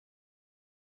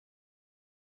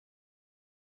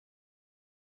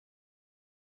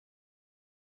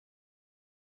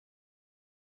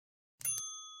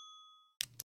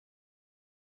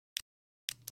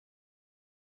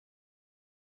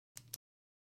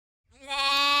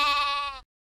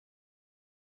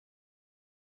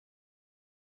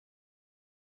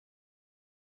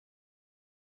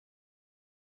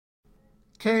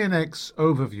KNX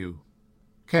Overview.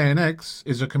 KNX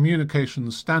is a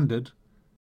communications standard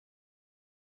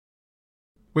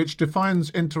which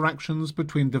defines interactions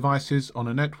between devices on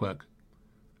a network,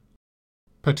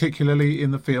 particularly in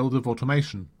the field of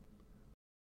automation.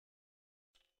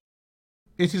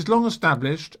 It is long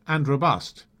established and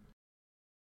robust,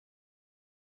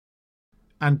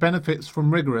 and benefits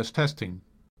from rigorous testing.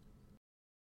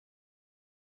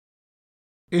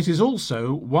 It is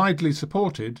also widely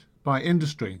supported by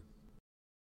industry.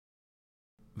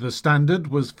 The standard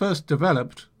was first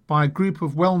developed by a group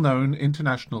of well-known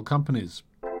international companies.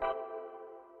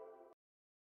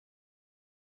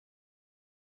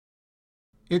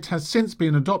 It has since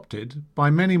been adopted by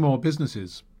many more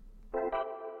businesses.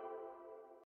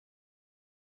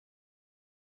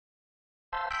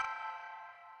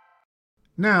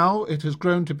 Now it has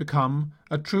grown to become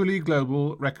a truly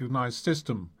global recognized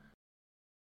system,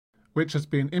 which has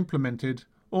been implemented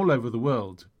all over the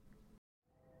world.